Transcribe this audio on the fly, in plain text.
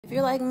If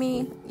you're like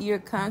me, you're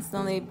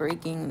constantly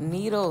breaking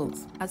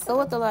needles. I sew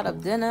with a lot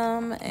of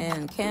denim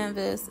and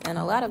canvas and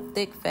a lot of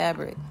thick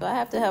fabric. So I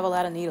have to have a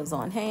lot of needles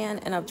on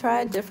hand, and I've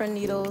tried different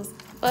needles,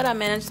 but I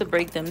managed to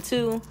break them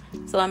too.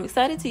 So I'm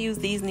excited to use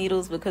these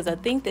needles because I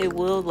think they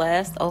will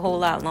last a whole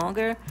lot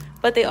longer,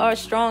 but they are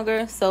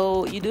stronger.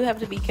 So you do have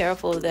to be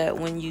careful that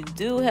when you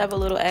do have a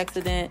little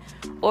accident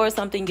or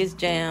something gets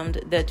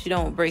jammed, that you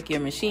don't break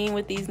your machine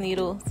with these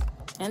needles.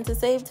 And to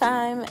save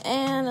time,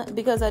 and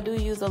because I do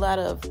use a lot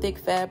of thick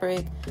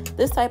fabric,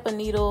 this type of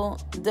needle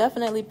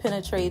definitely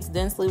penetrates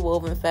densely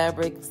woven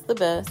fabrics the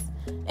best,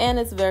 and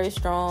it's very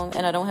strong,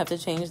 and I don't have to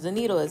change the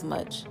needle as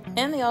much.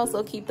 And they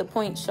also keep the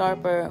point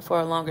sharper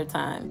for a longer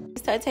time.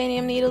 These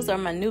titanium needles are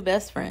my new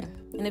best friend.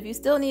 And if you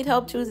still need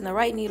help choosing the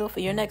right needle for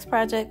your next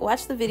project,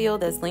 watch the video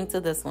that's linked to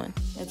this one.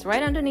 It's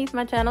right underneath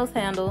my channel's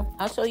handle.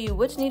 I'll show you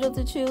which needle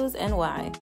to choose and why.